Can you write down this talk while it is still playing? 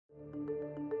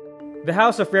The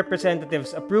House of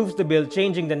Representatives approves the bill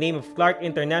changing the name of Clark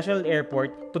International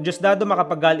Airport to Diosdado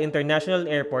Macapagal International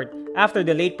Airport after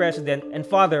the late President and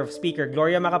father of Speaker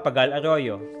Gloria Macapagal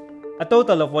Arroyo. A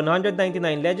total of 199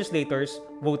 legislators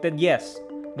voted yes.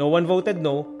 No one voted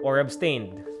no or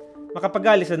abstained.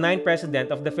 Macapagal is the 9th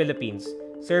President of the Philippines,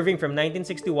 serving from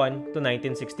 1961 to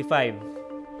 1965.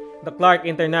 The Clark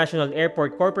International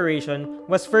Airport Corporation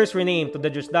was first renamed to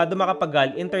the Diosdado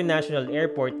Macapagal International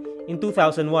Airport in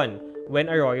 2001 when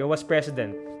Arroyo was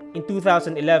president. In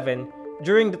 2011,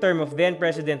 during the term of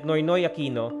then-President Noynoy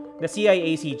Aquino, the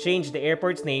CIAC changed the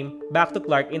airport's name back to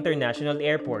Clark International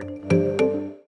Airport.